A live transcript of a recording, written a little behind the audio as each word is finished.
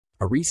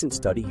A recent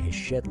study has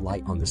shed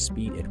light on the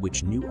speed at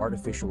which new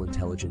artificial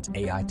intelligence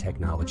AI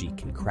technology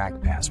can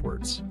crack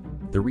passwords.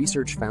 The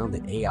research found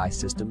that AI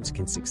systems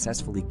can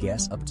successfully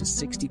guess up to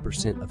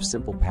 60% of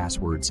simple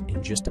passwords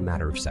in just a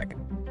matter of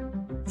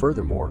seconds.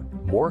 Furthermore,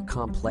 more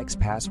complex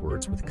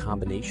passwords with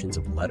combinations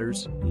of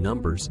letters,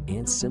 numbers,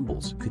 and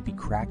symbols could be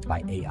cracked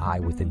by AI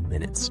within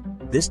minutes.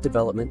 This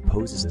development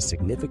poses a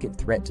significant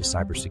threat to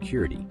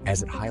cybersecurity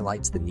as it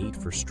highlights the need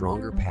for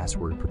stronger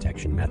password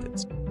protection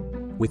methods.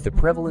 With the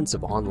prevalence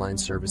of online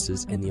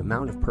services and the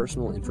amount of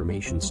personal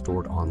information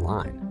stored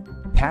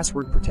online,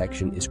 password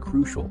protection is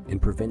crucial in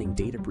preventing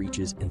data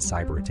breaches and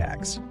cyber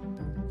attacks.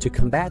 To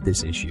combat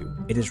this issue,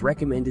 it is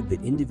recommended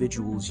that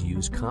individuals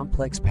use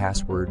complex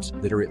passwords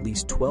that are at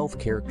least 12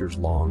 characters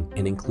long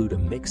and include a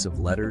mix of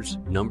letters,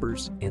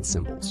 numbers, and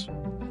symbols.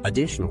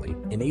 Additionally,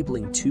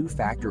 enabling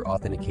two-factor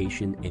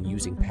authentication and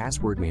using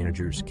password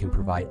managers can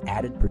provide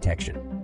added protection.